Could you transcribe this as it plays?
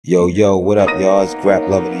Yo, yo, what up, y'all? It's Grap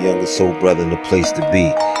Lover, the youngest soul brother, and the place to be.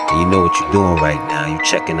 And you know what you're doing right now. You're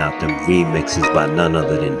checking out them remixes by none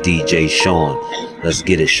other than DJ Shawne. Let's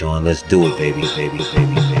get it, Shawne. Let's do it, baby, baby, baby,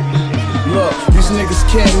 baby, baby. Look, these niggas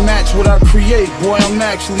can't match what I create. Boy, I'm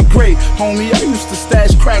actually great. Homie, I used to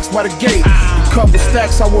stash cracks by the gate. A couple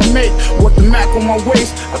stacks I would make with the Mac on my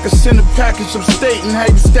waist. I could send a package upstate and have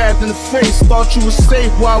you stabbed in the face. Thought you was safe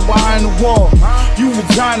while behind the wall. You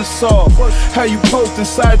vagina saw how you poked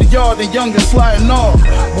inside the yard and youngest sliding off.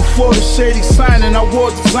 Before the shady signing, I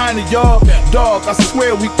wore designer, y'all. Dog, I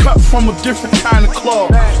swear we cut from a different kind of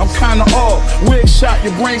cloth. I'm kinda off. Wig shot,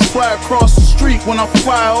 your brains fly across the street when I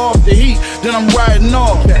fire off the heat. Then I'm riding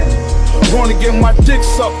off. Gonna get my dick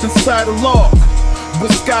sucked inside a log.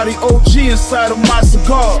 Biscotti OG inside of my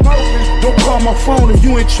cigar. Don't call my phone if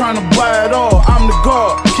you ain't trying to buy it all. I'm the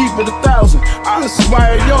guard, keep it 1,000. I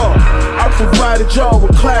inspire y'all. I provided y'all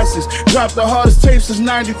with classes. Dropped the hardest tapes since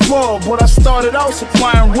 '94, but I started out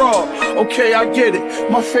supplying raw. Okay, I get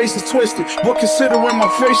it. My face is twisted, but considering my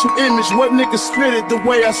facial image, what nigga spit it the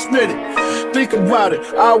way I spit it? Think about it.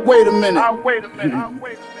 I'll wait a minute.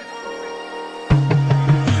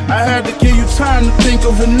 I had to give you time to think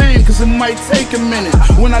of a name, cause it might take a minute.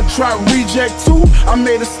 When I dropped Reject 2, I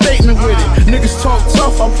made a statement with it. Niggas talk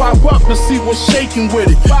tough, I pop up and see what's shaking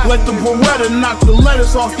with it. Let the Beretta knock the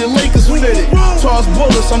letters off your Lakers with it. Toss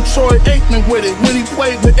bullets, I'm Troy Aikman with it. When he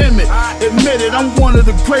played with Emmett, admit it, I'm one of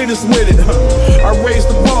the greatest with it. I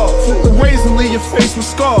raised the bar, flip the razor, leave your face with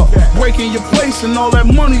scar. Breaking your place and all that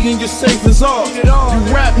money in your safe is off. You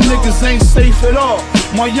rap niggas ain't safe at all.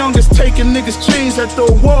 My youngest taking niggas chains at the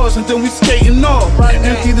walls and then we skating off.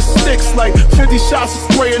 Empty the sticks like 50 shots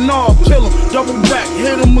of spraying off. Kill him, double back,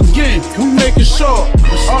 hit him again. We making sure.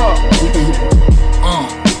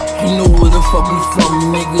 You know where the fuck we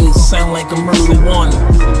from, nigga. It sound like a murder one.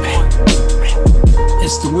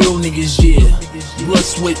 It's the real niggas, yeah. Blood,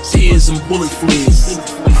 sweat, tears, and bullet flares.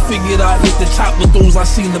 Figured I'd hit the top with those I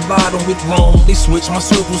seen the bottom with wrong. They switched my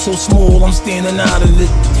circle so small, I'm standing out of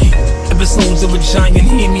it. Episodes of a giant,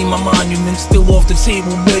 hear me, my monument still off the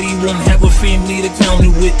table. Bet he won't have a family to count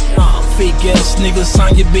it with. Fake ass niggas,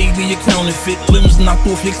 sign your baby, your counterfeit. Limbs knocked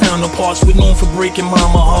off your counterparts, we're known for breaking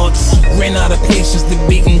mama hearts. Ran out of patience,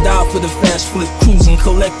 debating, died for the fast flip. Cruising,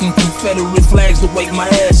 collecting Confederate flags to wipe my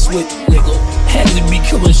ass with. Nigga, had to be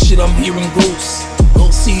killing shit, I'm hearing ghosts.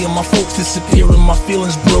 Seeing my folks disappearing, my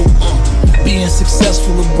feelings broke. Being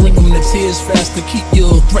successful will bring them to tears faster. Keep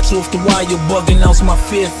your threats off the wire, bugging out's my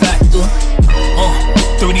fear factor.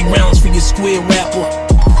 30 rounds for your square rapper.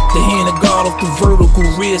 The hand of God off the vertical,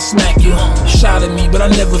 rear smack you. Shot at me, but I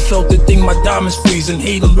never felt the thing. My diamonds freezing,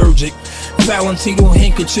 hate allergic. Valentino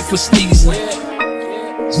handkerchief for sneezing.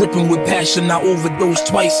 Dripping with passion, I overdosed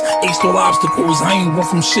twice. Aced all obstacles, I ain't run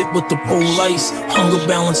from shit but the pole ice. Hunger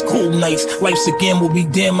balance, cold nights. Life's a gamble, be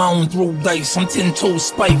damn, I don't throw dice. I'm 10 toes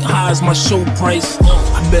spike, high as my show price.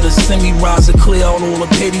 I better semi-rise to clear out all the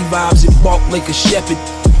petty vibes. It bark like a shepherd,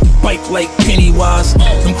 bite like Pennywise.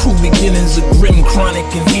 Them crew beginnings are grim, chronic,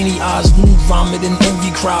 and henny eyes. Blue vomit and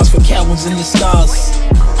envy cries for cowards in the stars.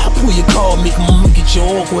 I pull your car, make them look at you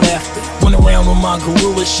awkward after. Went around with my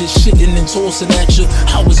gorilla shit, shitting and tossing at you.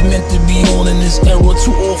 I was meant to be on in this era,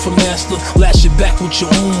 too all for master. Lash it back with your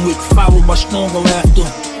own whip, followed by stronger laughter.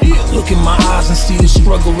 Look in my eyes and see the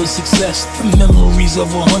struggle of success. The memories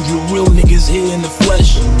of 100 real niggas here in the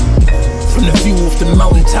flesh. From the view off the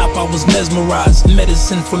mountaintop, I was mesmerized.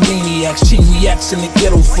 Medicine for maniacs, chain reacts in the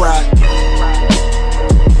ghetto fried.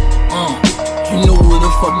 You know where the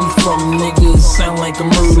fuck we from, nigga. It sound like a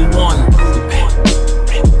murder one.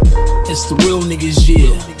 It's the real niggas,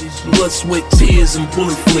 yeah. Blood, sweat, tears, and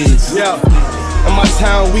bullet flares. Yeah, in my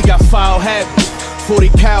town we got foul habits. 40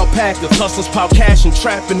 cow packers, hustlers pop cash and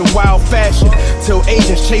trap in a wild fashion. Till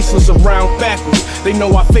agents chase us around backwards. They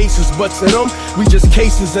know our faces, but to them, we just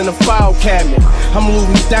cases in a file cabinet. I'm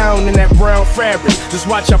Louis down in that brown fabric. Just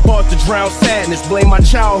watch I bought to drown sadness. Blame my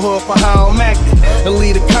childhood for how I'm acting. And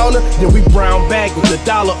lead a counter, then we brown bag with the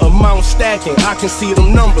dollar amount stacking. I can see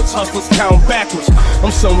them numbers, hustlers count backwards.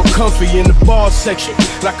 I'm somewhere comfy in the bar section.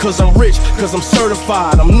 Not cause I'm rich, cause I'm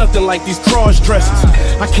certified. I'm nothing like these cross dresses.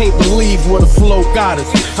 I can't believe where the flow got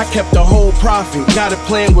us. I kept the whole profit, got it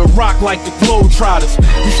playing with rock like the Globetrotters.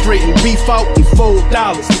 We straighten beef out and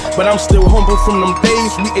 $4, but I'm still humble from them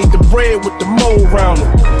days we ate the bread with the mold round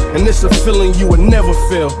it. And it's a feeling you would never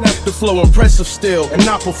feel. The flow impressive still, and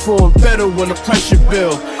I perform better when the pressure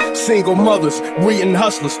build. Single mothers, reading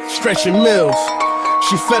hustlers, stretching mills.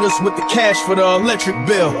 She fed us with the cash for the electric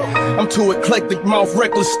bill. I'm too eclectic, mouth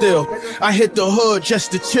reckless still. I hit the hood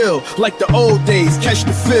just to chill, like the old days, catch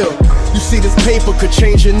the feel. You see, this paper could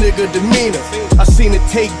change a nigga demeanor. I seen it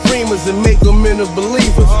take dreamers and make them into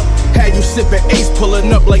believers. Had you sipping Ace,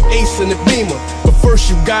 pulling up like Ace in the Beamer. But first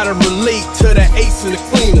you gotta relate to that Ace in the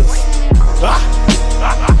Cleaners.